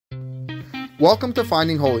Welcome to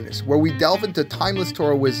Finding Holiness, where we delve into timeless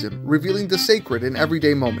Torah wisdom, revealing the sacred in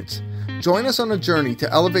everyday moments. Join us on a journey to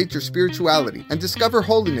elevate your spirituality and discover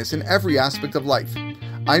holiness in every aspect of life.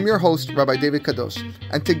 I'm your host, Rabbi David Kadosh,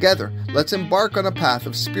 and together, let's embark on a path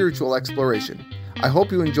of spiritual exploration. I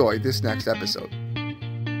hope you enjoy this next episode.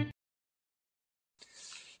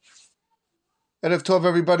 Erev Tov,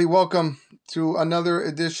 everybody. Welcome to another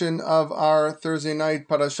edition of our Thursday night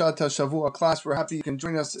Parashat HaShavua class. We're happy you can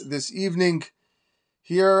join us this evening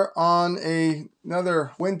here on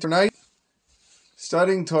another winter night,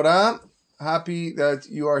 studying Torah. Happy that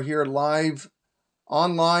you are here live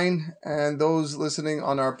online, and those listening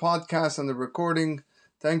on our podcast and the recording,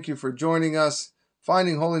 thank you for joining us.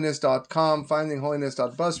 FindingHoliness.com,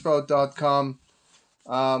 FindingHoliness.buzzsprout.com.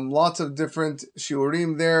 Lots of different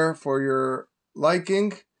shiurim there for your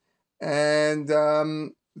liking, and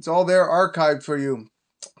it's all there archived for you.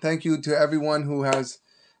 Thank you to everyone who has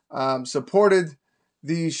supported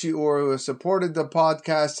the shiur, who has supported the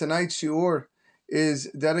podcast. Tonight's shiur is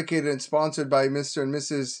dedicated and sponsored by Mr. and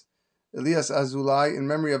Mrs. Elias Azulai in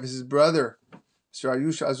memory of his brother, Mr.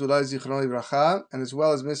 Ayush Azulai Zichrono Livracha, and as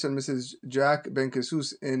well as Mr. and Mrs. Jack Ben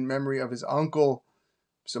Kesus in memory of his uncle,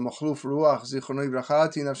 Mr. Machluf Ruach Zichrono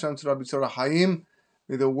Livracha, Ti Nafsham Torah B'Torah Hayim.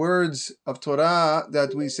 May the words of Torah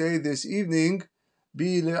that we say this evening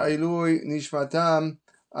be le'ilui nishmatam.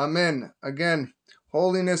 Amen. Again,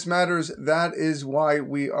 holiness matters. That is why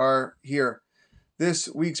we are here. This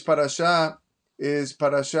week's parasha is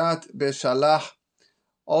Parashat Beshalah,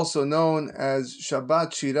 also known as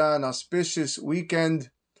Shabbat Shira, an auspicious weekend.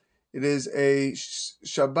 It is a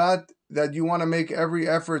Shabbat that you want to make every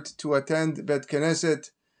effort to attend Bet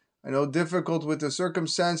Knesset. I know difficult with the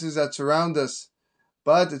circumstances that surround us,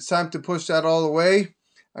 but it's time to push that all away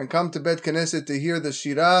and come to Bet Knesset to hear the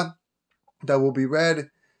Shira that will be read.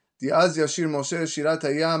 The Az Yashir Moshe Shirat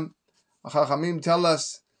Hayam. Chachamim tell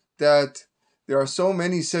us that there are so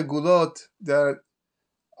many segulot that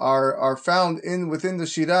are found within the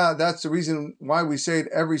Shira. That's the reason why we say it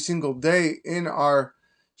every single day in our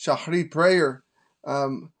Shachri prayer.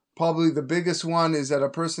 Probably the biggest one is that a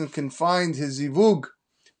person can find his zivug,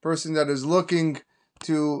 person that is looking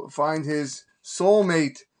to find his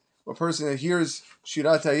soulmate, a person that hears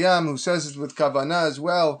Shirat Hayam, who says it with Kavanah as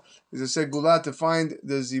well, is a segula to find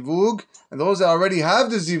the zivug. And those that already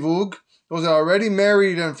have the zivug, those that are already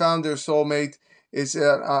married and found their soulmate, is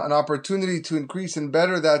an opportunity to increase and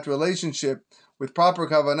better that relationship with proper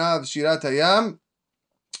Kavanah of Shirat Hayam,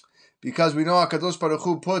 because we know HaKadosh Baruch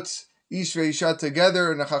Hu puts Ish ve'isha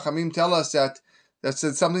together, and the Chachamim tell us that that's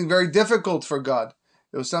something very difficult for God.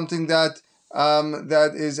 It was something that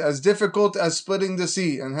is as difficult as splitting the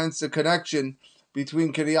sea, and hence the connection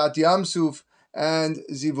between Kiryat Yamsuf and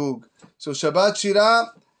Zivug. So Shabbat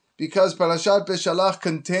Shira, because Parashat Beshalach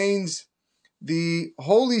contains the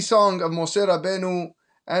holy song of Moshe Rabbeinu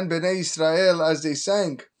and Bnei Israel as they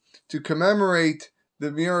sang to commemorate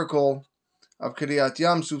the miracle of Kiryat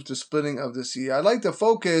Yamsuf, the splitting of the sea. I'd like to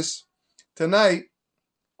focus tonight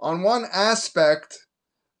on one aspect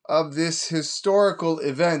of this historical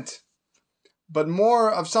event, but more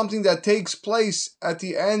of something that takes place at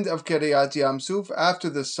the end of Kiryat Yamsuf, after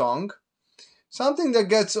the song, something that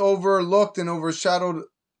gets overlooked and overshadowed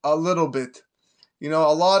a little bit. You know,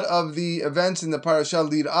 a lot of the events in the parasha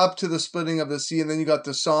lead up to the splitting of the sea, and then you got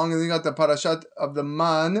the song, and then you got the parashat of the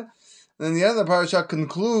man, and then the end of the parasha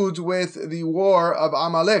concludes with the war of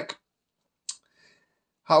Amalek.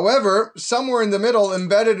 However, somewhere in the middle,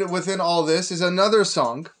 embedded within all this, is another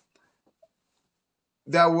song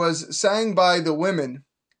that was sang by the women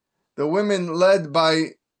led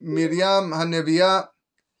by Miriam HaNeviah.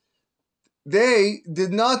 They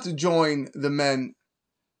did not join the men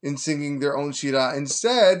in singing their own shira.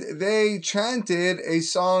 Instead, they chanted a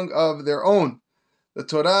song of their own. The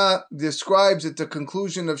Torah describes at the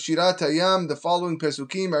conclusion of Shirat Hayam the following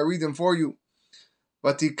pesukim. I read them for you.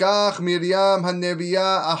 Vatikach Miriam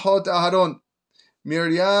HaNeviah Ahot Aharon.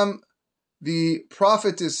 Miriam, the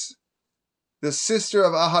prophetess, the sister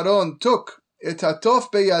of Aharon, took et hatof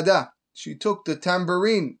beyada. She took the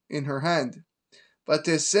tambourine in her hand.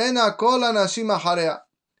 Vatesena kol anashim achareh.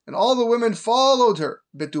 And all the women followed her,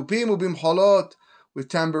 betupim ubimcholot, with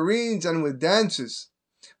tambourines and with dances.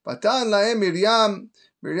 Vatan lahem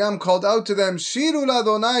Miriam called out to them, Shiru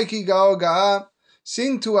ladonai ki ga'o ga'a.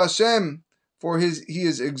 Sing to Hashem, for he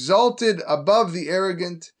is exalted above the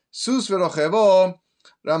arrogant. Sus v'rochevo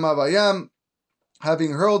ramavayam,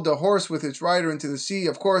 having hurled the horse with its rider into the sea.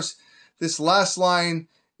 Of course, this last line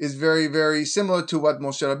is very, very similar to what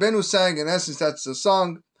Moshe Rabbeinu sang. In essence, that's the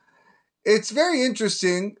song. It's very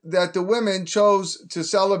interesting that the women chose to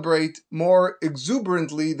celebrate more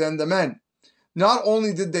exuberantly than the men. Not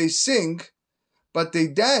only did they sing, but they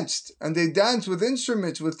danced, and they danced with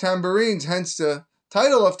instruments, with tambourines, hence the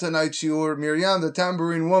title of tonight's shiur, Miriam, the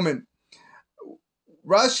tambourine woman.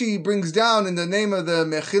 Rashi brings down in the name of the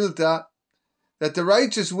Mechilta that the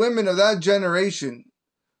righteous women of that generation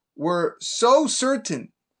were so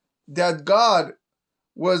certain that God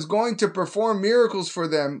was going to perform miracles for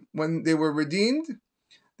them when they were redeemed,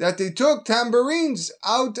 that they took tambourines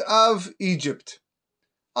out of Egypt.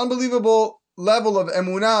 Unbelievable level of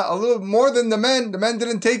emunah, a little more than the men. The men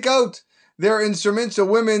didn't take out their instruments, the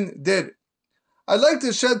women did. I'd like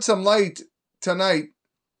to shed some light tonight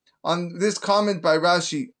on this comment by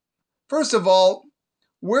Rashi. First of all,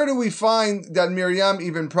 where do we find that Miriam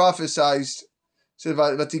even prophesied?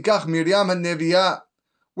 Vatikach Miriam ha-neviah.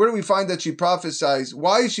 Where do we find that she prophesied?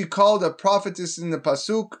 Why is she called a prophetess in the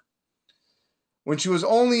Pasuk? When she was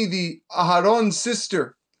only the Aharon's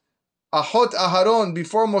sister, Ahot Aharon,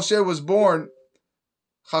 before Moshe was born,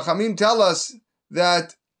 Chachamim tell us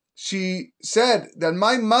that she said that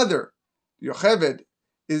my mother, Yocheved,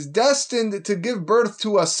 is destined to give birth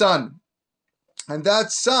to a son. And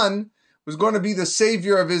that son was going to be the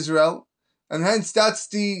savior of Israel. And hence that's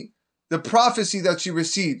the prophecy that she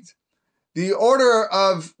received. The order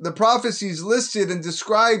of the prophecies listed and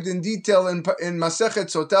described in detail in Masechet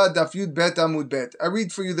Sotah, Daf Yud Bet Amud Bet. I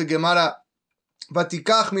read for you the Gemara.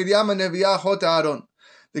 Vatikach Miriam ha-neviah achot Aharon.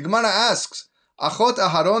 The Gemara asks, Achot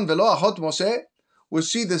Aharon velo achot Moshe? Was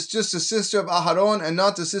she just the sister of Aharon and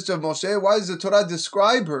not the sister of Moshe? Why does the Torah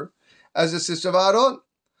describe her as the sister of Aharon?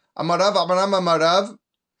 Amarav Amram Amarav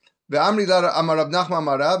ve'amri la Amarav Nachman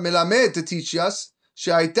Amarav melamed, to teach us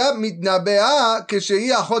she'ayta mitnabeah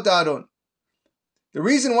keshehi achot Aharon. The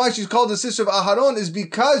reason why she's called the sister of Aharon is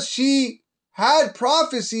because she had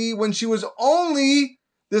prophecy when she was only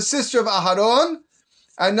the sister of Aharon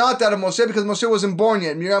and not that of Moshe, because Moshe wasn't born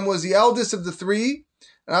yet. Miriam was the eldest of the three,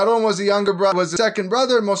 and Aharon was the younger brother, was the second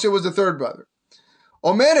brother, and Moshe was the third brother.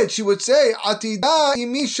 Omeret, she would say, Atida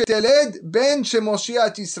imi sheteled ben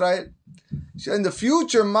shemoshiat Israel. In the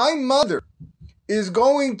future, my mother is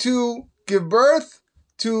going to give birth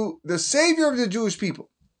to the savior of the Jewish people.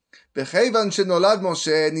 When Moshe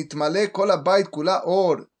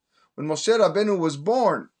Rabbeinu was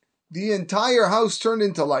born, the entire house turned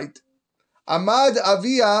into light. Amad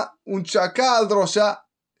Avia unchaka al drosha.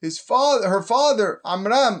 Her father,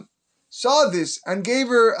 Amram, saw this and gave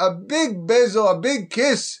her a big bezel, a big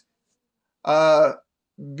kiss. Bijou,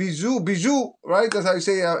 right? That's how you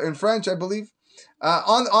say in French, I believe.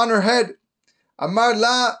 On her head. Amar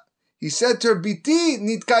la, he said to her, Biti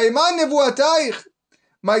nitkaima nevuataych.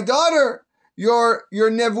 My daughter, your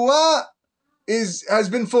nevuah has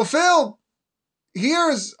been fulfilled.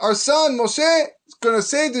 Here's our son Moshe is going to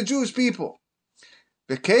save the Jewish people.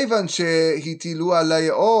 But when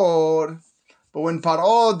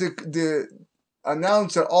Paro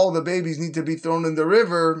announced that all the babies need to be thrown in the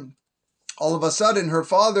river, all of a sudden her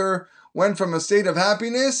father went from a state of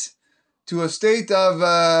happiness to a state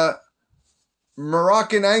of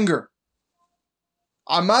Moroccan anger.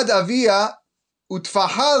 Amad Avia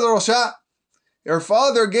utfahal rosha. Her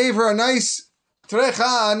father gave her a nice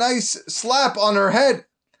trecha, a nice slap on her head.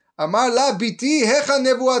 Amar la biti hecha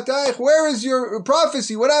nevuataych. Where is your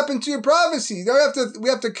prophecy? What happened to your prophecy? We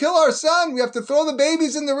have to kill our son. We have to throw the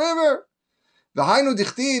babies in the river. V'hainu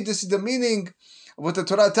dichtiv. This is the meaning of what the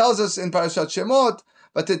Torah tells us in Parashat Shemot.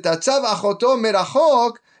 V'tetatzav achoto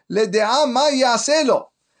merachok lede'a ma ya'aseh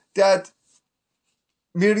lo. That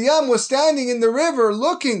Miriam was standing in the river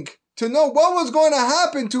looking to know what was going to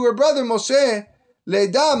happen to her brother Moshe.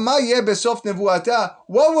 Leda ma yeh besof nevuata.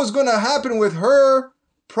 What was going to happen with her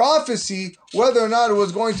prophecy, whether or not it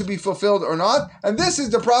was going to be fulfilled or not. And this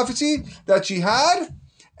is the prophecy that she had,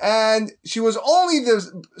 and she was only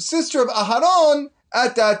the sister of Aharon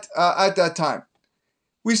at that time.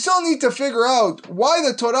 We still need to figure out why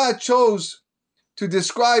the Torah chose to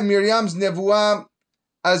describe Miriam's nevuah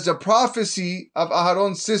as the prophecy of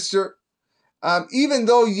Aharon's sister, even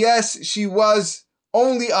though, yes, she was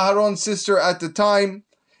only Aharon's sister at the time.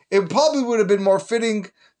 It probably would have been more fitting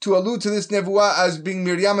to allude to this nevuah as being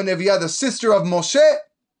Miriam ha-neviah, the sister of Moshe.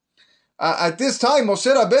 At this time,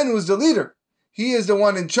 Moshe Rabbeinu is the leader. He is the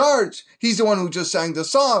one in charge. He's the one who just sang the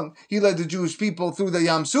song. He led the Jewish people through the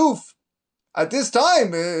Yam Suf. At this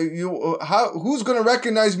time, who's going to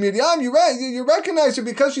recognize Miriam? You recognize her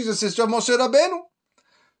because she's a sister of Moshe Rabbeinu.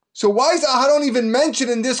 So why is Aharon even mentioned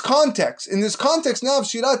in this context? In this context now of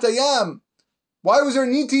Shirat Hayam, why was there a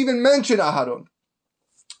need to even mention Aharon?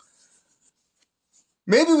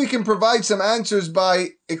 Maybe we can provide some answers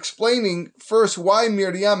by explaining first why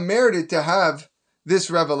Miriam merited to have this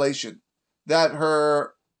revelation, that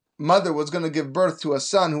her mother was going to give birth to a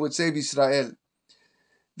son who would save Israel.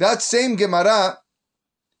 That same Gemara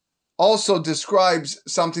also describes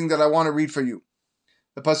something that I want to read for you.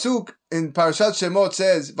 The pasuk in Parashat Shemot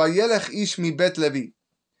says, "Vayelech ish mi bet Levi,"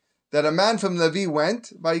 that a man from Levi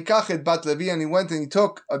went, "Vayikach et bat Levi," and he went and he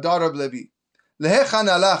took a daughter of Levi. Lehechan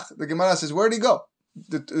alach. The Gemara says, where did he go?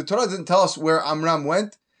 The Torah didn't tell us where Amram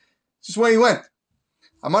went. It's just where he went.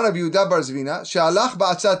 Amar Rabbi Yehuda bar Zvina, she'alach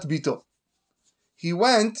ba'atzat bito. He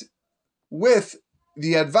went with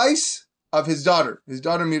the advice of his daughter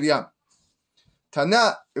Miriam.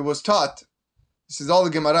 Tana, it was taught. This is all the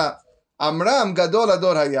Gemara. Amram gadol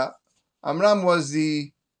ador haya. Amram was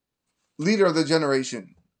the leader of the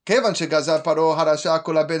generation. Kevan shegazar paro harasha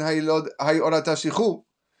kol ben hayorata shichu.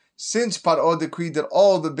 Since Paro decreed that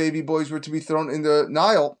all the baby boys were to be thrown in the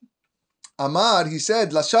Nile, Amar, he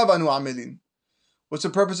said, Lashavanu amelin. What's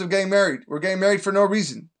the purpose of getting married? We're getting married for no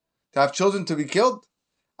reason. To have children to be killed?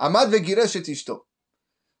 Amad vegiresh et ishto.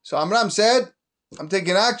 So Amram said, I'm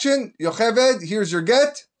taking action. Yocheved, here's your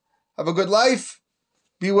get. Have a good life.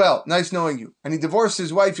 Be well. Nice knowing you. And he divorced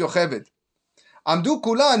his wife, Yocheved. Amdu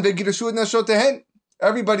kulan vegireshu et nashotehen.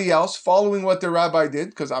 Everybody else, following what the rabbi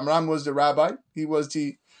did, because Amram was the rabbi, he was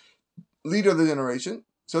the leader of the generation.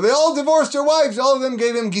 So they all divorced their wives. All of them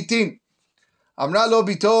gave him gitin. Amra lo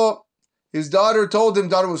bito. His daughter told him,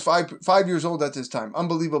 daughter was 5 years old at this time.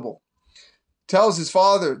 Unbelievable. Tells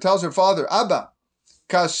her father, Abba,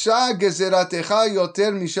 kasha gezeratecha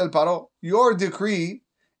yoter mishel paro. Your decree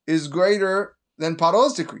is greater than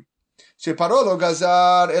Paro's decree. She Paro lo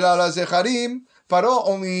gazar el ala zecharim. Paro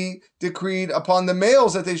only decreed upon the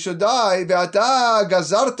males that they should die. Ve'ata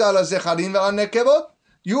gazarta ala zecharim ve'al nekevot.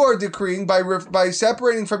 You are decreeing by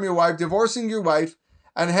separating from your wife, divorcing your wife,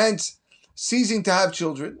 and hence ceasing to have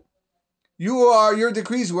children. Your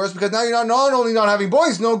decree is worse because now you're not only not having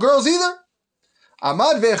boys, no girls either.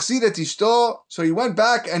 Amad ve'echsid et ishto. So he went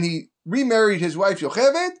back and he remarried his wife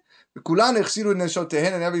Yocheved. Kulan echsiru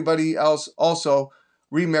neshotehen, and everybody else also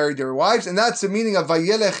remarried their wives. And that's the meaning of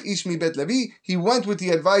Vayelech ish mi bet Levi. He went with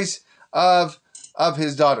the advice of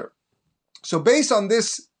his daughter. So based on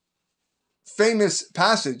this famous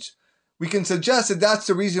passage, we can suggest that that's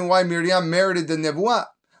the reason why Miriam merited the nevuah.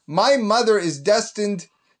 My mother is destined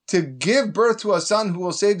to give birth to a son who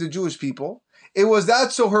will save the Jewish people. It was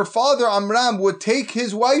that so her father Amram would take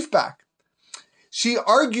his wife back. She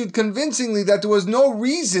argued convincingly that there was no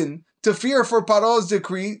reason to fear for Paro's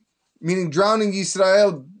decree, meaning drowning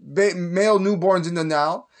Israel male newborns in the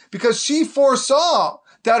Nile, because she foresaw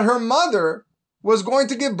that her mother was going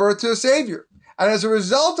to give birth to a savior. And as a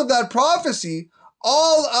result of that prophecy,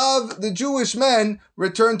 all of the Jewish men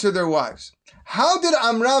returned to their wives. How did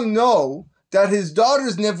Amram know that his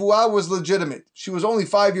daughter's nevuah was legitimate? She was only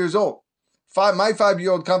 5 years old. My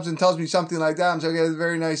 5-year-old comes and tells me something like that. I'm saying, okay,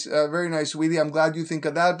 very nice, sweetie. I'm glad you think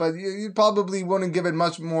of that, but you probably wouldn't give it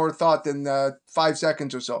much more thought than 5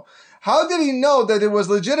 seconds or so. How did he know that it was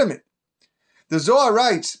legitimate? The Zohar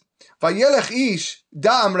writes, Vayelech ish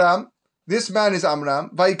da Amram. This man is Amram.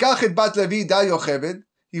 Vayikach et bat Levi da Yocheved.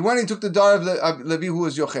 He went and took the daughter of Levi, who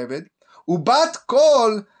was Yocheved. Ubat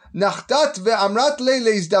kol nachtat ve'amrat le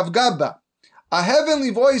leizdavga ba. A heavenly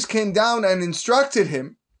voice came down and instructed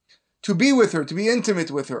him to be with her, to be intimate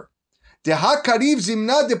with her. Deha kariv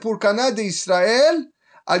zimna de purkana de Israel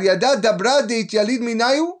al yada dabra de ityalid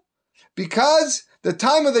minayu. Because the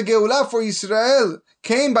time of the Geulah for Israel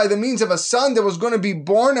came by the means of a son that was going to be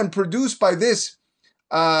born and produced by this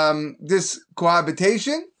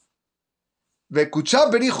cohabitation.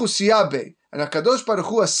 Vekucha berichu siyabe. And HaKadosh Baruch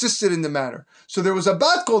Hu assisted in the matter. So there was a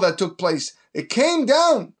bat kol that took place. It came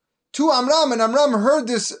down to Amram, and Amram heard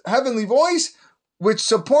this heavenly voice, which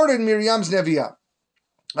supported Miriam's nevuah,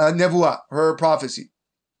 her prophecy.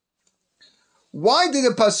 Why did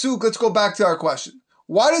the pasuk? Let's go back to our question.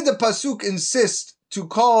 Why did the pasuk insist to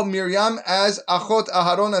call Miriam as Achot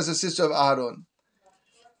Aharon, as a sister of Aharon?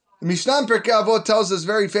 The Mishnah in Pirkei Avot tells us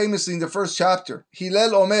very famously in the first chapter,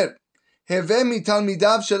 Hillel Omer, Heve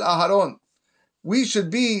mitalmidav shel Aharon. We should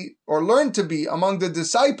be, or learn to be, among the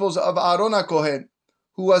disciples of Aaron HaKohen,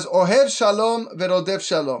 who was Ohev Shalom Verodef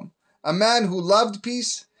Shalom, a man who loved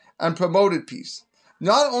peace and promoted peace.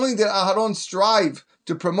 Not only did Aharon strive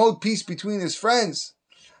to promote peace between his friends,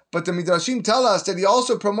 but the Midrashim tell us that he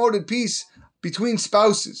also promoted peace between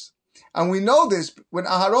spouses. And we know this when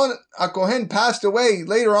Aharon HaKohen passed away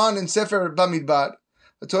later on in Sefer Bamidbar.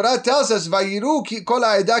 The Torah tells us, Vayiru ki kol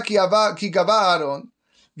ha'eda ki gava Aaron.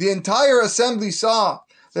 The entire assembly saw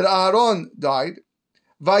that Aharon died.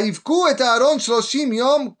 Vayivku et Aharon 30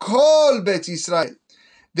 yom kol bet Yisrael.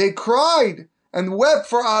 They cried and wept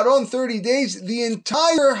for Aharon 30 days, the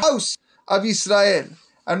entire house of Israel.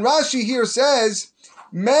 And Rashi here says,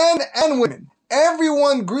 men and women,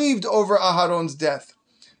 everyone grieved over Aharon's death.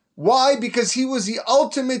 Why? Because he was the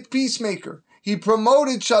ultimate peacemaker. He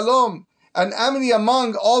promoted shalom and amity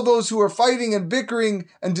among all those who were fighting and bickering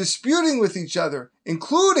and disputing with each other,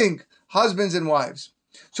 including husbands and wives.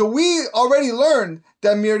 So we already learned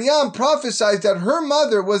that Miriam prophesied that her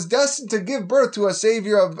mother was destined to give birth to a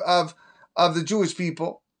savior of the Jewish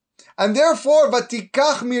people. And therefore,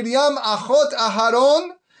 Vatikach Miriam achot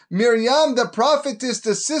Aharon, Miriam, the prophetess,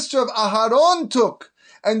 the sister of Aharon, took.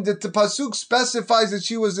 And the Pasuk specifies that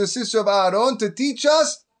she was the sister of Aharon to teach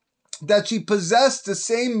us that she possessed the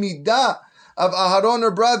same midah of Aharon,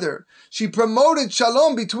 her brother. She promoted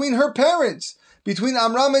shalom between her parents, between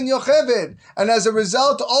Amram and Yocheved. And as a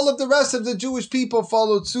result, all of the rest of the Jewish people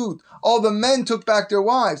followed suit. All the men took back their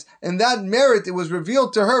wives. And that merit, it was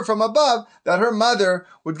revealed to her from above that her mother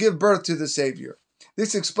would give birth to the Savior.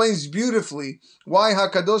 This explains beautifully why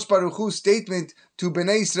HaKadosh Baruch Hu's statement to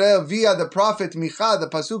Bnei Israel via the prophet Micha, the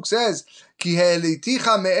Pasuk says, Ki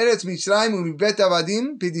he'eliticha me'eretz Mitzrayim u'mibet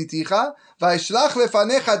avadim piditicha, va'eshlach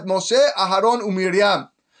lefanecha et Moshe, Aharon u'Miriam.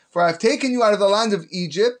 For I have taken you out of the land of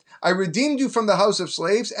Egypt, I redeemed you from the house of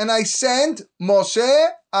slaves, and I sent Moshe,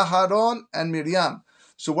 Aharon, and Miriam.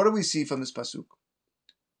 So what do we see from this Pasuk?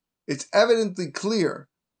 It's evidently clear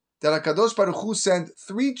that HaKadosh Baruch Hu sent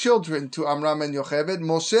 3 children to Amram and Yocheved,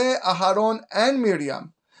 Moshe, Aharon, and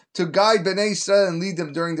Miriam, to guide Bnei Israel and lead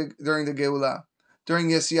them during the Geulah, during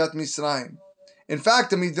Yetziat Mitzrayim. In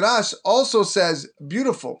fact, the Midrash also says,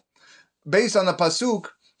 beautiful, based on the Pasuk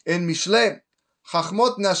in Mishle,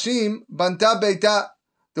 Chachmot Nashim Banta Beita,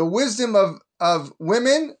 the wisdom of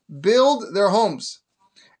women build their homes.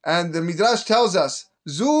 And the Midrash tells us,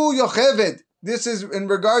 Zu Yocheved, this is in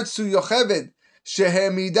regards to Yocheved,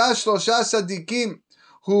 Shehemida Shlosha Tzadikim,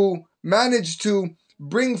 who managed to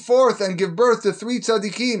bring forth and give birth to 3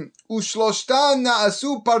 tzadikim. Ushloshtan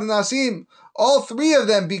na'asu parnasim. All 3 of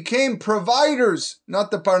them became providers, not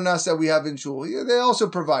the parnas that we have in shul. They also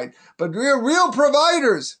provide, but real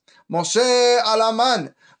providers. Moshe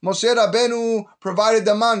alaman. Moshe Rabbeinu provided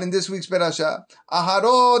the man in this week's Berashah.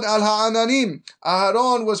 Aharon al ha'ananim.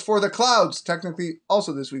 Aharon was for the clouds, technically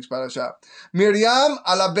also this week's Berashah. Miriam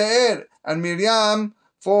al be'er, and Miriam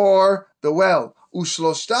for the well.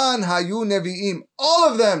 Ushloshtan hayu nevi'im. All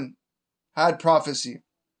of them had prophecy.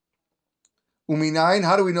 Uminayin,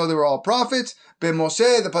 how do we know they were all prophets? Be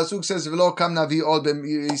Moshe, the pasuk says, "V'lo kam navi od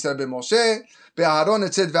Yisrael be Moshe." Be Aharon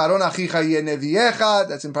it said, "V'Aharon achicha yeh neviecha."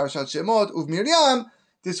 That's in Parashat Shemot. Uv Miriam,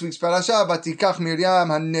 this week's parasha, "Vatikach Miriam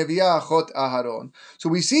haneviyah achot Aharon." So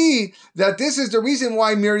we see that this is the reason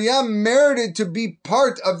why Miriam merited to be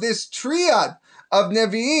part of this triad of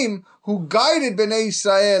Nevi'im who guided Bnei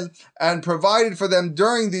Israel and provided for them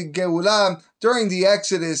during the Geulah, during the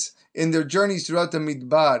Exodus, in their journeys throughout the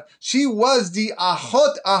Midbar. She was the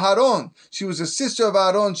Achot Aharon. She was a sister of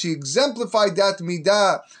Aharon. She exemplified that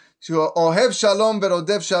midah. She ohev shalom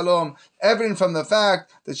verodev shalom, evident from the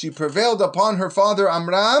fact that she prevailed upon her father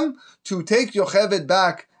Amram to take Yocheved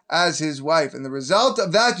back as his wife. And the result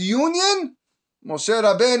of that union, Moshe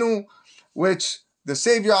Rabbeinu, which the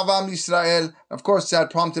Savior of Am Yisrael, of course,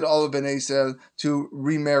 that prompted all of Bnei Israel to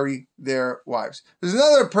remarry their wives. There's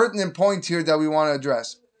another pertinent point here that we want to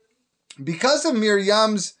address. Because of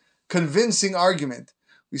Miriam's convincing argument,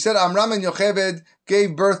 we said Amram and Yocheved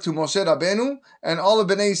gave birth to Moshe Rabbeinu, and all of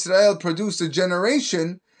Bnei Israel produced a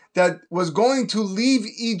generation that was going to leave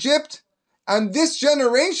Egypt, and this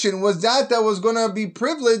generation was that was going to be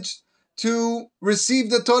privileged to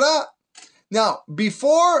receive the Torah. Now,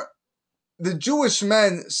 before the Jewish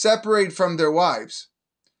men separate from their wives,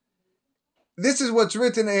 this is what's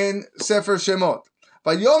written in Sefer Shemot.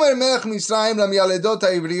 Vayomer melech Mitzrayim lamyaledot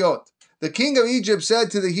ha'ivriot. The king of Egypt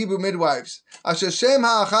said to the Hebrew midwives, Asher Shem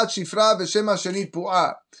ha'achat Shifra v'Shem ha'sheni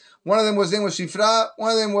Pu'ah. One of them was named Shifra,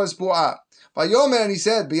 one of them was Pu'ah. Vayomer, and he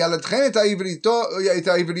said, B'yaladchen et ha'ivriot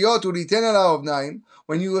u'riten el ha'ovnaim.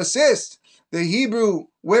 When you assist the Hebrew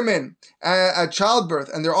women at childbirth,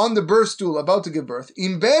 and they're on the birth stool about to give birth,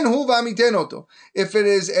 Im ben hu v'amiten oto. If it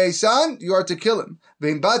is a son, you are to kill him.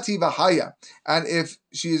 V'im bati v'haya. And if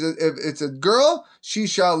it's a girl, she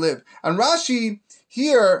shall live. And Rashi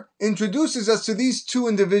here introduces us to these 2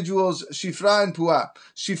 individuals, Shifra and Pu'ah.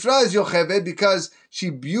 Shifra is Yocheved because she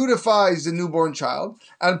beautifies the newborn child,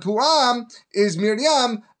 and Pu'ah is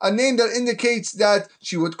Miriam, a name that indicates that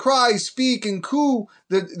she would cry, speak, and coo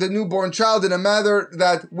the newborn child in a manner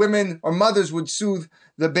that women or mothers would soothe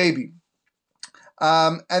the baby.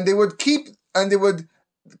 And they would keep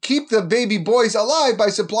the baby boys alive by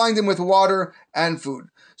supplying them with water and food.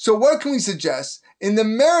 So what can we suggest? In the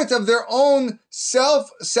merit of their own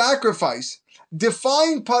self-sacrifice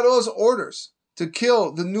defying Paro's orders to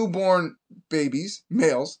kill the newborn babies,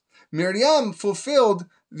 males, Miriam fulfilled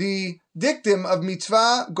the dictum of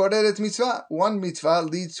mitzvah goreret mitzvah. One mitzvah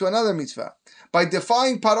leads to another mitzvah. By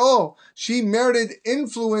defying Paro, she merited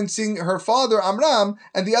influencing her father Amram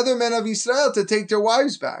and the other men of Israel to take their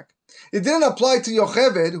wives back. It didn't apply to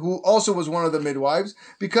Yocheved, who also was one of the midwives,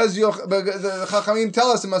 because the Chachamim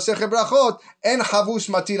tell us in Masechet Brachot, "En havush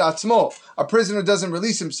matir atzmo." A prisoner doesn't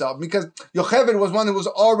release himself, because Yocheved was one who was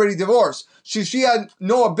already divorced. She had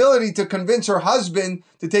no ability to convince her husband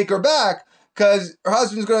to take her back, because her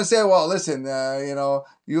husband's going to say, "Well, listen,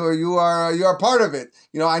 you are part of it.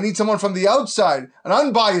 I need someone from the outside, an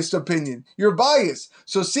unbiased opinion. You're biased."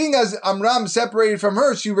 So, seeing as Amram separated from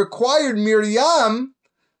her, she required Miriam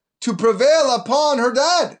to prevail upon her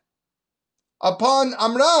dad, upon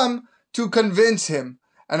Amram, to convince him.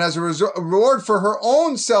 And as a reward for her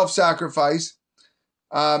own self-sacrifice,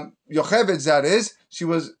 Yocheved's that is, she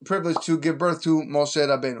was privileged to give birth to Moshe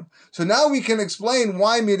Rabbeinu. So now we can explain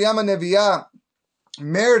why Miriam Neviah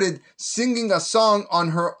merited singing a song on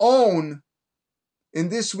her own in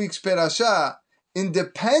this week's Perashah,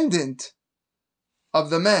 independent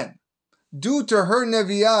of the men. Due to her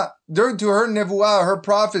nevuah, her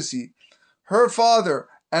prophecy, her father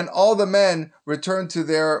and all the men returned to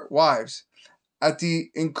their wives. At the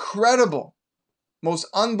incredible, most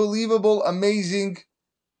unbelievable, amazing,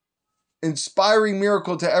 inspiring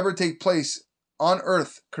miracle to ever take place on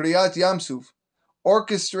earth, Kriyat Yamsuf,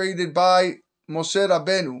 orchestrated by Moshe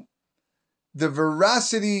Rabbeinu, the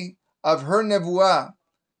veracity of her nevuah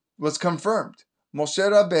was confirmed. Moshe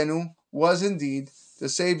Rabbeinu was indeed the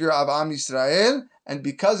savior of Am Yisrael, and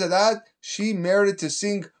because of that, she merited to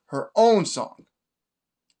sing her own song.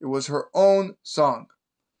 It was her own song.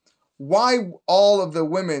 Why all of the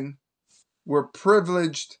women were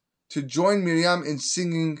privileged to join Miriam in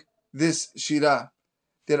singing this shirah?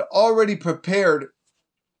 They had already prepared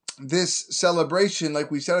this celebration, like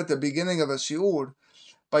we said at the beginning of the shiur,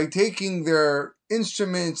 by taking their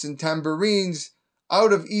instruments and tambourines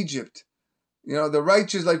out of Egypt. The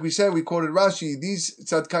righteous, like we said, we quoted Rashi, these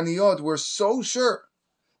tzadkaniyot were so sure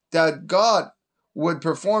that God would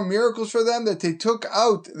perform miracles for them that they took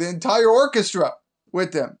out the entire orchestra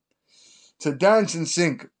with them to dance and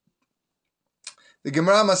sing. The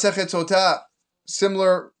Gemara Masechet Sotah,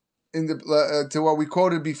 similar to what we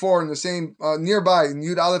quoted before in the same, nearby, in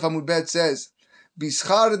Yud Aleph Amud Bet says,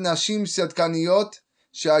 Bishar nashim tzadkaniyot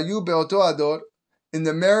she'ayu be'oto ador, in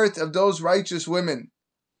the merit of those righteous women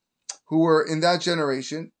who were in that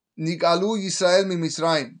generation, Nigalu Yisrael mi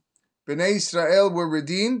Mitzrayim. Bnei Israel were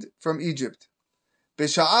redeemed from Egypt.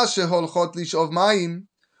 B'sha'ah sheholchot lish'ov mayim,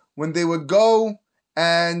 when they would go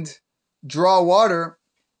and draw water,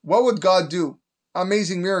 what would God do?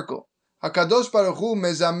 Amazing miracle. HaKadosh Baruch Hu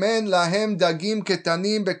mezamen lahem dagim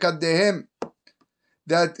ketanim bekaddehem.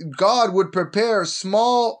 That God would prepare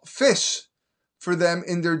small fish for them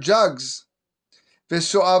in their jugs.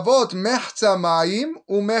 V'sho'avot mechza mayim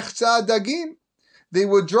u'mechza dagim. They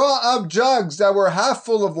would draw up jugs that were half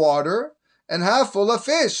full of water and half full of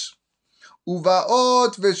fish.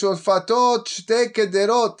 Uvaot v'shoffatot shte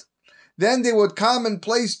kederot. Then they would come and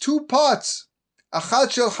place two pots,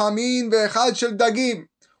 achad shel chamin ve'echad shel dagim.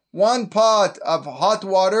 One pot of hot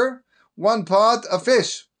water, one pot of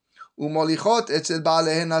fish. Umolichot etzel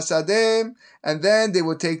baalehen hasadeh, and then they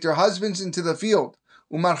would take their husbands into the field.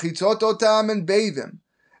 Umarchitzot otam, and bathe them.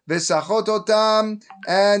 Vesachot otam,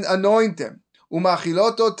 and anoint them.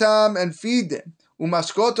 Umachilot otam, and feed them.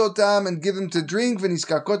 Umashkot otam, and give them to drink.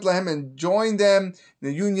 Veniskakot lahem, and join them in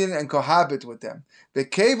the union and cohabit with them.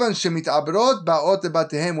 Vekevan shemitabrot baot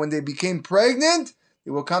lebatehem, when they became pregnant,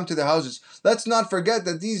 they will come to their houses. Let's not forget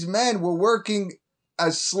that these men were working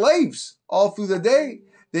as slaves all through the day.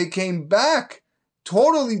 They came back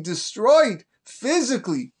totally destroyed,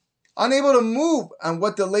 physically, unable to move, and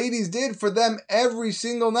what the ladies did for them every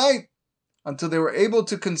single night until they were able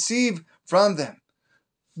to conceive from them.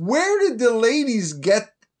 Where did the ladies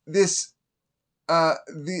get this,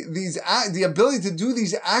 the ability to do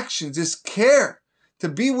these actions, this care, to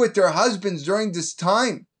be with their husbands during this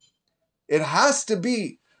time? It has to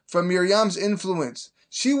be from Miriam's influence.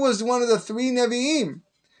 She was one of the three Nevi'im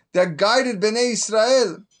that guided Bnei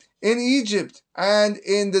Israel in Egypt and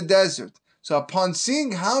in the desert. So upon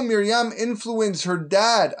seeing how Miriam influenced her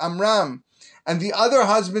dad, Amram, and the other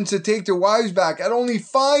husbands to take their wives back at only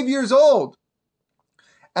 5 years old,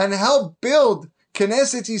 and help build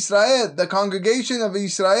Knesset Israel, the congregation of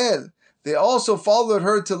Israel, they also followed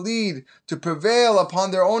her to lead, to prevail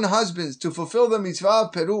upon their own husbands, to fulfill the mitzvah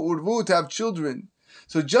of Peru Urvu, to have children.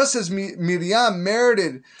 So just as Miriam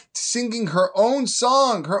merited singing her own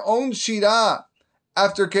song, her own shira,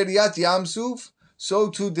 after Kiryat Yamsuf, so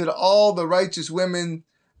too did all the righteous women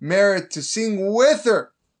merit to sing with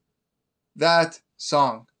her that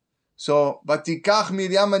song. So, Batikach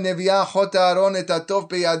Miriam HaNeviah Chot Aaron et atov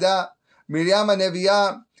beyada. Miriam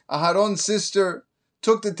HaNeviah, Aharon's sister,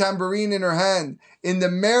 took the tambourine in her hand in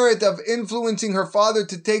the merit of influencing her father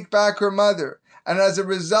to take back her mother. And as a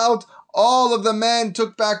result, all of the men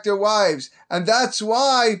took back their wives. And that's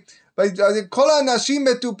why all of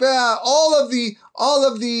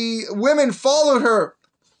the women followed her.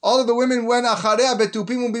 All of the women went achareh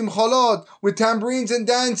betupim ubimcholot, with tambourines and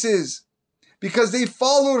dances, because they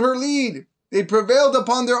followed her lead. They prevailed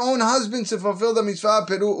upon their own husbands to fulfill the mitzvah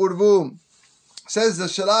peru urvu. Says the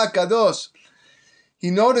Shalach Kadosh. He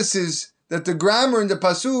notices that the grammar in the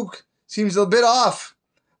pasuk seems a bit off,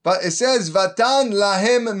 but it says Vatan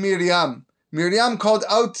lahem Miriam. Miriam called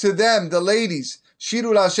out to them, the ladies,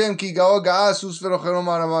 Shiru Lashem ki gao ga'asus verocherom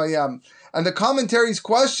aramayam. And the commentaries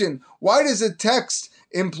question, why does the text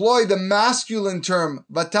employ the masculine term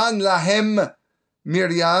Vatan lahem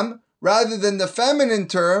Miriam rather than the feminine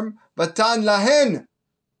term Vatan lahen?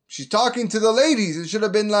 She's talking to the ladies. It should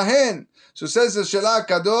have been lahen. So says the Shalach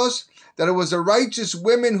Kadosh that it was the righteous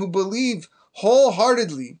women who believe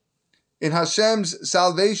wholeheartedly in Hashem's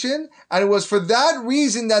salvation, and it was for that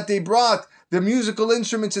reason that they brought the musical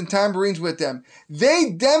instruments and tambourines with them.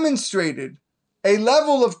 They demonstrated a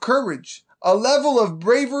level of courage, a level of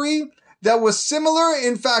bravery that was similar,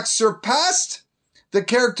 in fact surpassed, the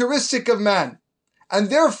characteristic of man.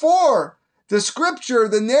 And therefore, the scripture,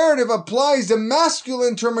 the narrative applies the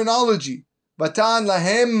masculine terminology. Batan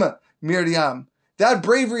lahem Miriam. That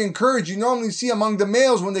bravery and courage you normally see among the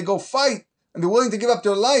males when they go fight and they're willing to give up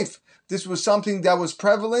their life. This was something that was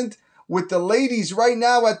prevalent with the ladies right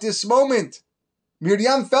now at this moment.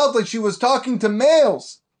 Miriam felt like she was talking to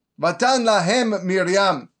males. Vatan lahem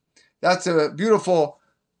Miriam. That's a beautiful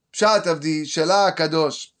pshat of the Shalach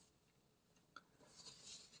Kadosh.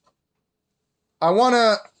 I want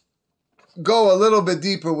to go a little bit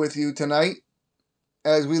deeper with you tonight,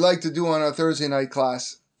 as we like to do on our Thursday night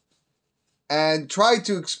class, and try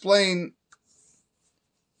to explain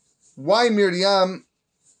why Miriam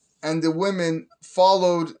and the women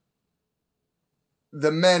followed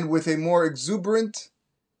the men with a more exuberant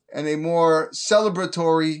and a more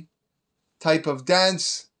celebratory type of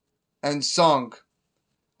dance and song.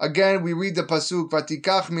 Again, we read the pasuk,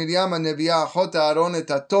 Vatikach Miriam HaNeviah Chot Aaron et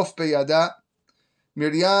atof beyada.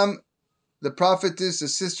 Miriam, the prophetess, the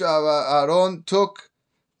sister of Aaron, took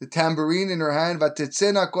the tambourine in her hand,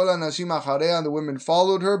 Vatetzena kol hanashim achareh, and the women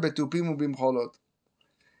followed her, betupim ubimcholot.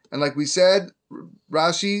 And like we said,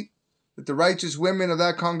 Rashi, that the righteous women of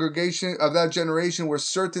that congregation, of that generation, were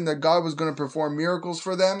certain that God was going to perform miracles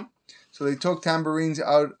for them, so they took tambourines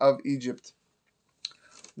out of Egypt.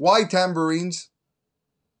 Why tambourines?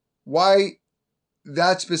 Why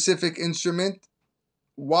that specific instrument?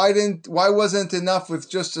 Why wasn't it enough with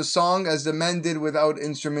just a song, as the men did without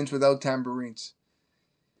instruments, without tambourines?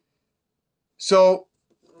 So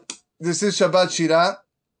this is Shabbat Shira,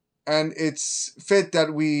 and it's fit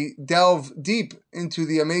that we delve deep into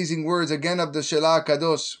the amazing words again of the Shalach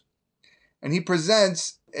Kadosh. And he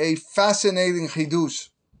presents a fascinating chidush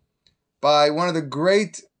by one of the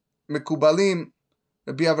great Mekubalim,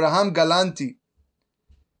 Rabbi Avraham Galanti.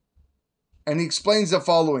 And he explains the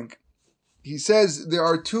following. He says there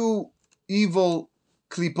are two evil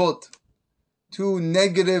klipot, two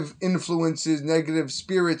negative influences, negative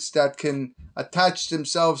spirits that can attach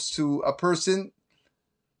themselves to a person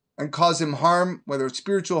and cause him harm, whether it's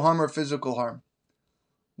spiritual harm or physical harm.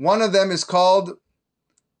 One of them is called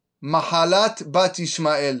Mahalat Bat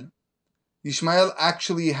Yishmael. Yishmael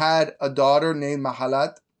actually had a daughter named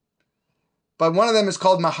Mahalat, but one of them is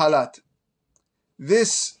called Mahalat.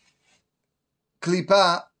 This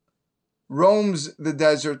klipa roams the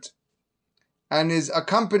desert and is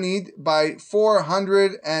accompanied by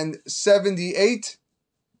 478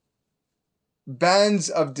 bands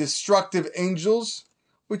of destructive angels,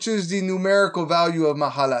 which is the numerical value of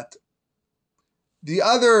Mahalat. The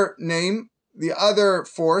other name, the other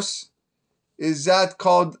force, is that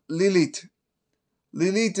called Lilith.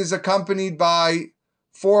 Lilith is accompanied by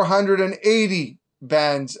 480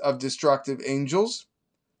 bands of destructive angels,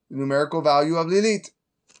 the numerical value of Lilith.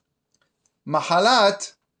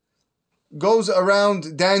 Mahalat goes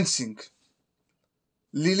around dancing.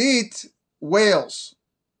 Lilith wails.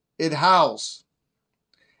 It howls.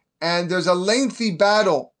 And there's a lengthy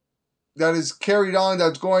battle that is carried on,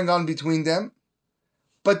 that's going on between them.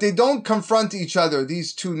 But they don't confront each other,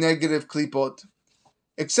 these two negative klipot.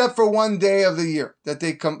 except for one day of the year that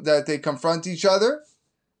they confront each other,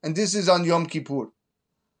 and this is on Yom Kippur.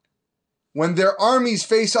 When their armies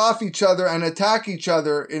face off each other and attack each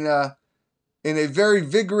other in a very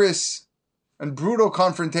vigorous and brutal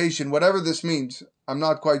confrontation, whatever this means, I'm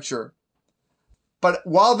not quite sure. But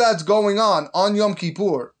while that's going on Yom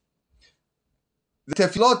Kippur, the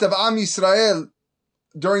tefillot of Am Yisrael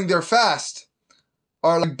during their fast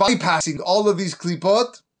are like bypassing all of these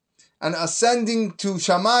klipot and ascending to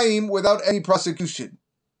Shamayim without any prosecution.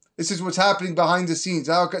 This is what's happening behind the scenes.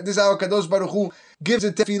 This is how Kadosh Baruch Hu gives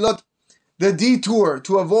the tefillot the detour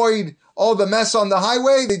to avoid all the mess on the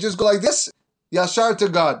highway. They just go like this, yashar to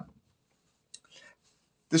God.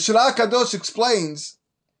 The Shirah Kadosh explains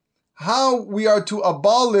how we are to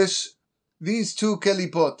abolish these two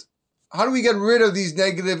kelipot. How do we get rid of these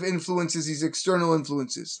negative influences, these external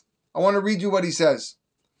influences? I want to read you what he says.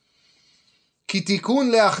 Ki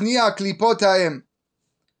tikun leachnia klipot haem.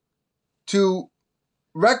 To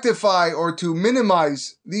rectify or to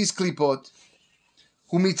minimize these klipot.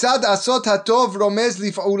 Humitzad asot hatov romez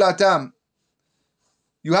lif'ulatam.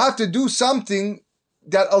 You have to do something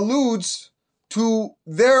that alludes to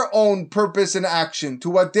their own purpose and action, to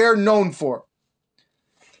what they're known for.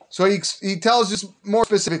 So he tells us more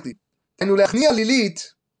specifically. In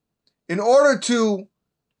order to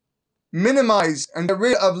minimize and get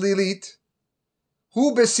rid of Lilit,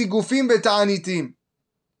 hu besigufim beta'anitim.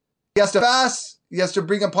 He has to fast, he has to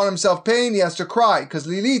bring upon himself pain, he has to cry, because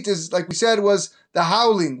Lilit is, like we said, was the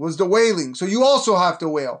howling, was the wailing. So you also have to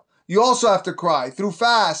wail. You also have to cry through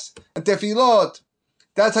fast and tefillot.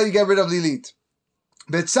 That's how you get rid of Lilit.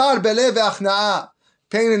 Betzar belev ve'achna'ah,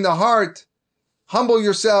 pain in the heart. Humble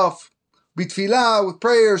yourself. Bitfilah, with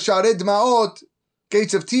prayer, shared dma'ot,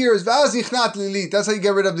 gates of tears. V'az nichnat Lilit. That's how you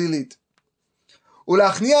get rid of Lilit.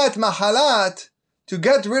 Ulachniat mahalat, to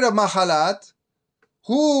get rid of mahalat,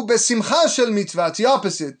 hu besimcha shel mitzvah. It's the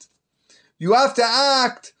opposite. You have to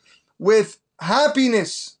act with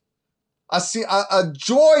happiness, a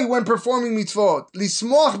joy when performing mitzvot.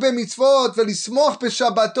 Lismoch b'mitzvot ve'lismoch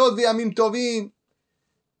b'shabbatot ve'yamim tovim.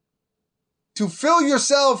 To fill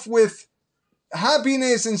yourself with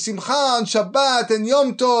happiness and simcha on Shabbat and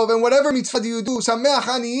Yom Tov and whatever mitzvah you do. Sameach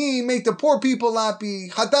aniim, make the poor people happy.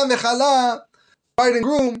 Chatam v'chala, bride and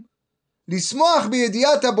groom. Lismoch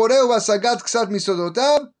b'yediat haboreh u'asagat ksat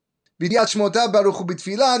misodotav. B'yediat shmotav baruch hu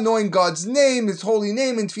b'tfilah, knowing God's name, His holy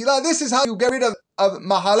name in tfilah. This is how you get rid of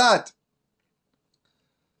mahalat.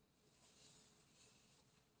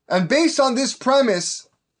 And based on this premise,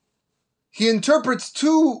 he interprets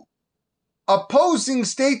two opposing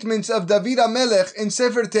statements of David HaMelech in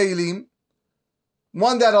Sefer Tehillim.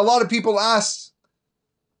 One that a lot of people ask,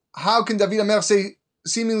 how can David HaMelech say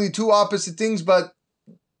seemingly two opposite things, but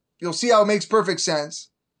you'll see how it makes perfect sense.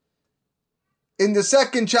 In the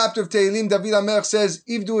second chapter of Tehillim, David HaMelech says,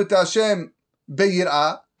 Ivdu et Hashem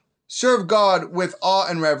be'yir'ah, serve God with awe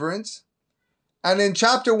and reverence. And in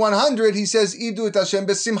chapter 100, he says, Ivdu et Hashem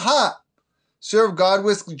be'simcha, serve God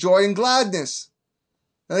with joy and gladness.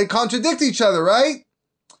 Now they contradict each other, right?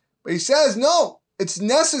 But he says, no, it's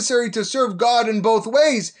necessary to serve God in both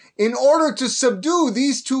ways in order to subdue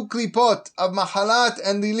these two klipot of mahalat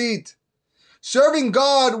and lilit. Serving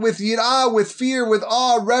God with yirah, with fear, with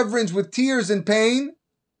awe, reverence, with tears and pain,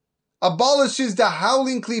 abolishes the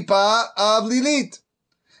howling klipa of lilit.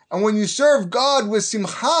 And when you serve God with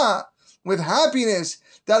simcha, with happiness,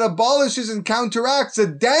 that abolishes and counteracts the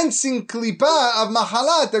dancing klipa of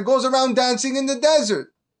mahalat that goes around dancing in the desert.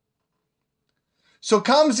 So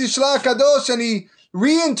comes the Shirah Kadosh and he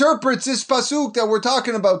reinterprets this pasuk that we're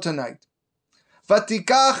talking about tonight.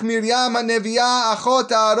 Vatikach Miriam HaNeviah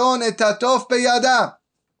achot Aaron et hatof beyada.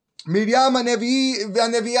 Miriam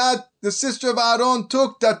HaNeviah, the sister of Aaron,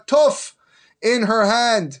 took the tof in her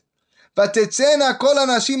hand. Vatetzena kol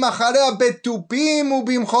hanashim achareh betupim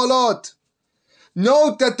ubimcholot.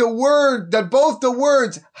 Note that both the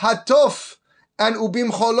words hatof and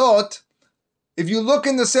ubimcholot, if you look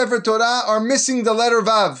in the Sefer Torah, are missing the letter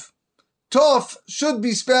Vav. Tof should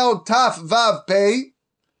be spelled Taf Vav Pei.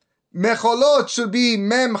 Mecholot should be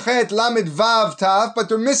Mem Chet Lamed Vav Taf, but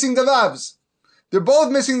they're missing the Vavs. They're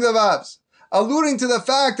both missing the Vavs, alluding to the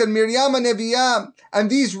fact that Miriam HaNeviah and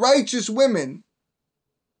these righteous women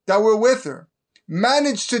that were with her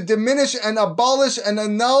managed to diminish and abolish and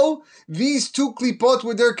annul these two klipot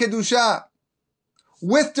with their kedusha,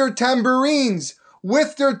 with their tambourines,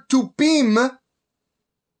 with their tupim.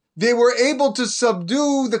 They were able to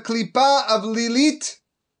subdue the klipa of Lilit,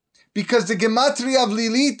 because the gematria of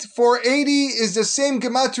Lilit, 480, is the same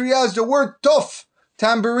gematria as the word tof,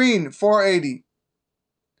 tambourine, 480.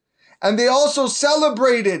 And they also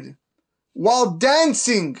celebrated while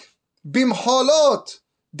dancing, bimholot,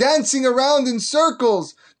 dancing around in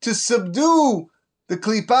circles to subdue the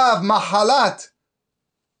klipa of mahalat.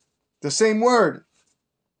 The same word.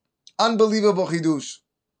 Unbelievable chidush.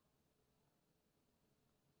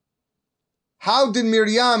 How did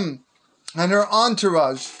Miriam and her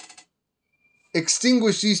entourage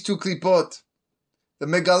extinguish these two klipot? The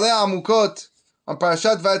Megaleh Amukot on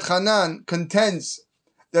Parashat Va'etchanan contends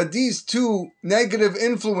that these two negative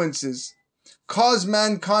influences cause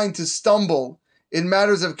mankind to stumble in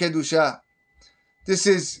matters of Kedusha. This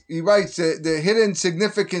is, he writes, the hidden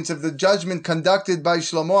significance of the judgment conducted by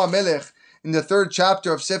Shlomo HaMelech in the 3rd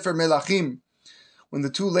chapter of Sefer Melachim, when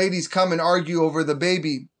the two ladies come and argue over the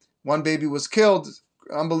baby. One baby was killed.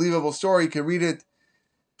 Unbelievable story. You can read it.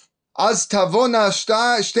 Az tavona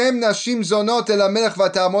shtem nashim zonot el hamelech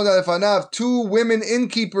v'ta'amod alefanav. Two women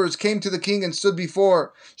innkeepers came to the king and stood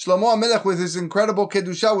before. Shlomo HaMelech, with his incredible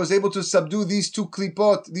kedusha, was able to subdue these two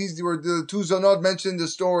klipot. These were the two zonot mentioned in the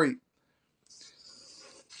story.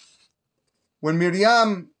 When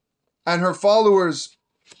Miriam and her followers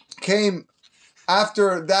came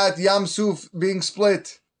after that Yam Suf being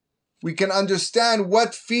split, we can understand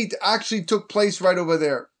what feat actually took place right over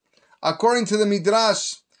there. According to the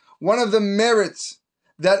Midrash, one of the merits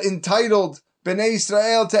that entitled Bnei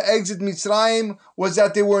Israel to exit Mitzrayim was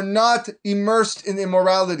that they were not immersed in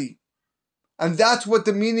immorality. And that's what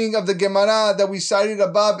the meaning of the Gemara that we cited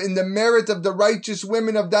above, in the merit of the righteous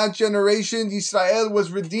women of that generation, Israel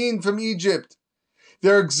was redeemed from Egypt.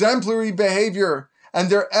 Their exemplary behavior and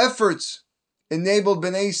their efforts enabled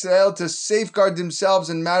Bnei Israel to safeguard themselves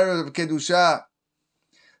in matters of Kedusha.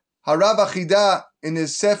 Harav Achida, in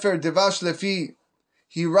his Sefer Devash Lefi,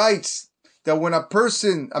 he writes that when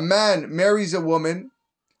a man marries a woman,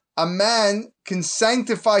 a man can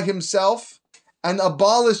sanctify himself and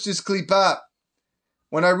abolish this klipa.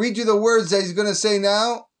 When I read you the words that he's going to say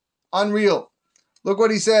now, unreal. Look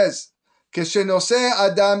what he says. Keshenose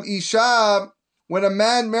Adam Isha, when a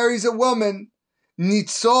man marries a woman,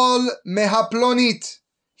 Nitzol mehaplonit,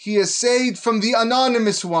 he is saved from the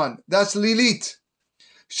anonymous one. That's Lilit.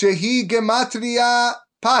 Shehi gematria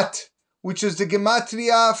pat, which is the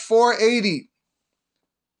gematria 480.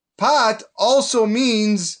 Pat also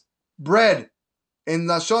means bread. In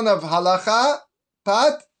Lashon of Halacha,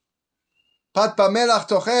 pat pamelach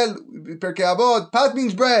tochel, Pirkei Avot, pat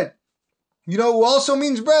means bread. You know who also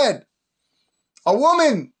means bread? A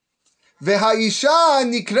woman. Vehaisha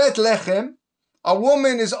nikret lechem. A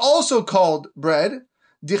woman is also called bread.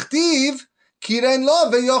 Dichtiv kiren lo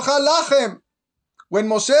veyochal lachem. When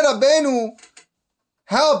Moshe Rabbeinu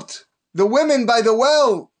helped the women by the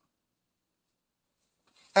well,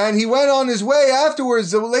 and he went on his way afterwards,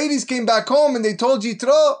 the ladies came back home and they told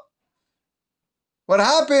Yitro, what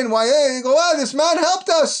happened? Why? They go, this man helped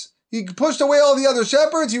us. He pushed away all the other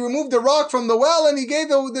shepherds. He removed the rock from the well and he gave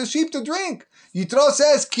the sheep to drink. Yitro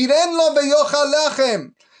says, Kiren lo veyochal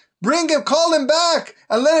lachem. Bring him, call him back,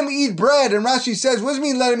 and let him eat bread. And Rashi says, what does it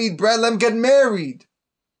mean let him eat bread? Let him get married.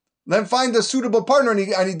 Let him find a suitable partner.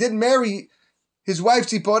 And he did marry his wife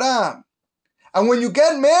Tzipporah. And when you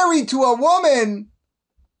get married to a woman,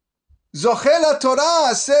 Zochel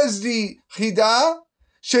Torah, says the Chida,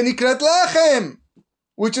 Shenikret Lechem,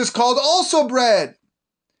 which is called also bread.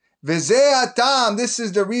 V'zeh atam, this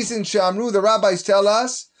is the reason Shamru, the rabbis tell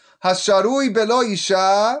us, Hasharui belo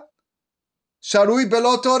isha, Sharui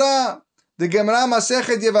belo Torah. The Gemara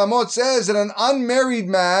Masechet Yevamot says that an unmarried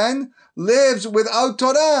man lives without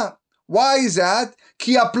Torah. Why is that?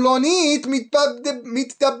 Ki aplonit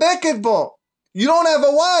mittabeket bo. You don't have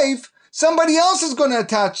a wife, somebody else is going to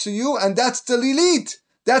attach to you, and that's the lilit.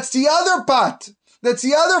 That's the other pat. That's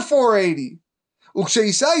the other 480.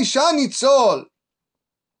 Uksheisa isha nitzol.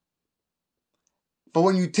 But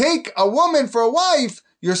when you take a woman for a wife,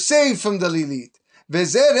 you're saved from the lilit.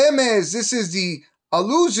 Ve'zeh remez, this is the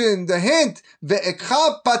allusion, the hint.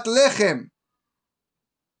 Ve'ekcha pat lechem.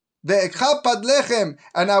 Ve'ekcha pat lechem.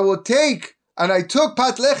 And I will take, and I took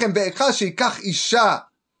pat lechem, ve'ekcha sheikach isha.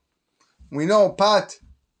 We know pat,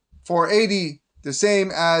 480, the same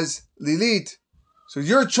as lilit. So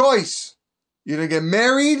your choice. You're going to get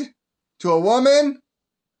married to a woman,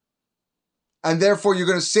 and therefore you're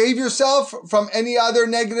going to save yourself from any other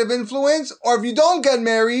negative influence. Or if you don't get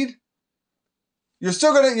married, you're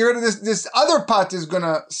still this other pat is going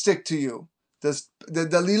to stick to you. The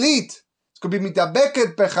lilit. It's going to be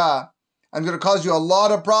mitabeket pecha. And going to cause you a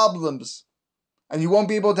lot of problems. And you won't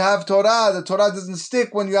be able to have Torah. The Torah doesn't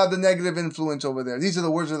stick when you have the negative influence over there. These are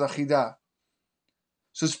the words of the Chidah.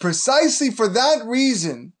 So it's precisely for that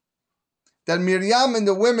reason that Miriam and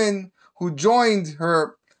the women who joined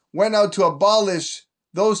her went out to abolish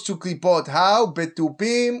those two klipot. How?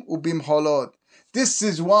 Betupim ubimholot. This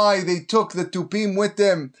is why they took the tupim with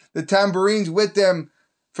them, the tambourines with them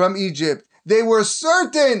from Egypt. They were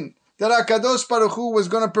certain that HaKadosh Baruch Hu was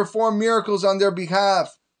going to perform miracles on their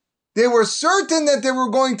behalf. They were certain that they were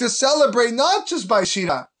going to celebrate not just by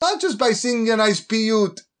shira, not just by singing a nice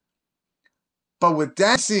piyut, but with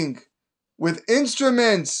dancing, with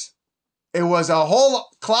instruments. It was a whole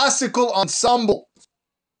classical ensemble.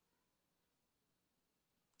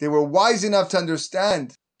 They were wise enough to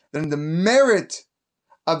understand that in the merit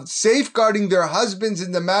of safeguarding their husbands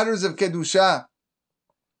in the matters of Kedusha,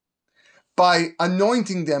 by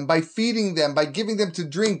anointing them, by feeding them, by giving them to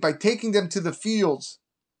drink, by taking them to the fields,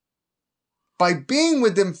 by being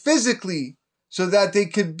with them physically, so that they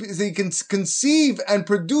can conceive and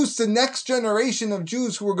produce the next generation of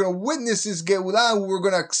Jews who are going to witness this Geulah, who are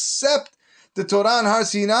going to accept the Torah on Har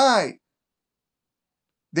Sinai.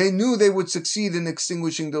 They knew they would succeed in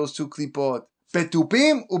extinguishing those two klipot.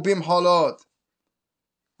 Betupim ubimholot.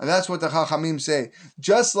 And that's what the Chachamim say.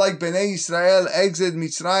 Just like Bnei Israel exited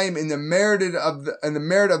Mitzrayim in the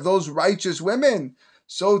merit of those righteous women,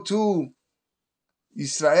 so too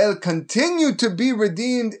Israel continued to be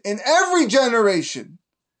redeemed in every generation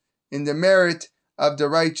in the merit of the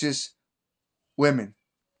righteous women.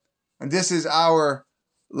 And this is our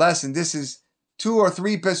lesson. This is 2 or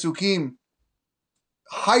 3 pesukim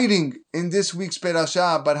hiding in this week's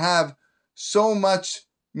Perashah, but have so much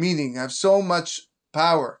meaning, have so much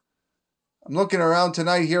power. I'm looking around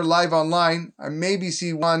tonight here live online. I maybe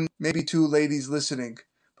see 1, maybe 2 ladies listening.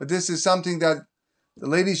 But this is something that the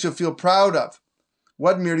ladies should feel proud of.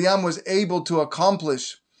 What Miriam was able to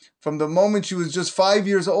accomplish from the moment she was just 5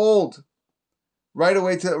 years old, right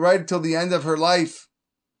till the end of her life.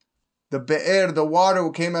 The be'er, the water,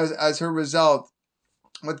 came as her result.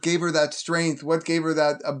 What gave her that strength? What gave her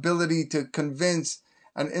that ability to convince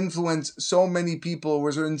and influence so many people?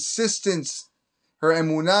 Was her insistence, her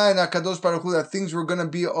emunah in HaKadosh Baruch Hu, that things were going to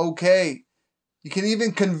be okay. You can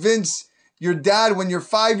even convince your dad when you're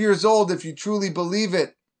 5 years old if you truly believe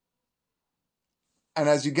it. And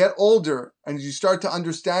as you get older and as you start to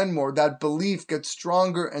understand more, that belief gets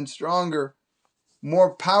stronger and stronger,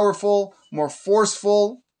 more powerful, more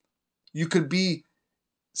forceful. You could be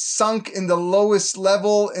sunk in the lowest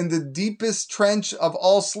level, in the deepest trench of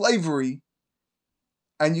all slavery.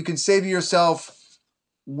 And you can say to yourself,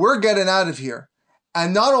 we're getting out of here.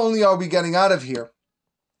 And not only are we getting out of here,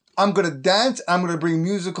 I'm going to dance, I'm going to bring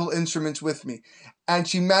musical instruments with me. And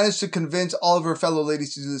she managed to convince all of her fellow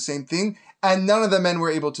ladies to do the same thing. And none of the men were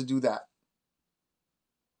able to do that.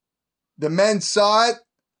 The men saw it,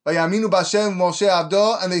 Vayaminu B'Hashem Moshe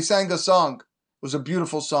Avdo, and they sang a song. It was a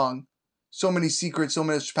beautiful song. So many secrets, so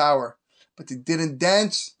much power. But they didn't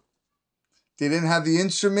dance. They didn't have the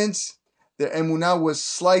instruments. Their emunah was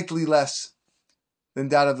slightly less than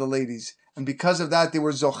that of the ladies. And because of that, they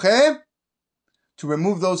were zocheh to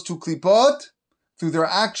remove those two klipot through their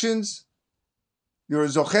actions. They were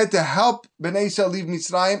zocheh to help Bnei Israel leave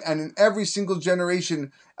Mitzrayim. And in every single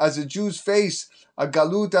generation, as the Jews face a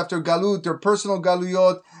galut after galut, their personal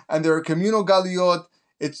galuyot and their communal galuyot,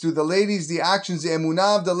 it's through the ladies, the actions, the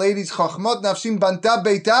emunah of the ladies, chachmot nafshim banta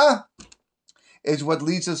beita, is what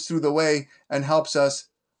leads us through the way and helps us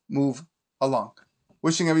move along.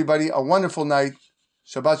 Wishing everybody a wonderful night.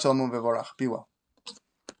 Shabbat shalom vevorach. Be well.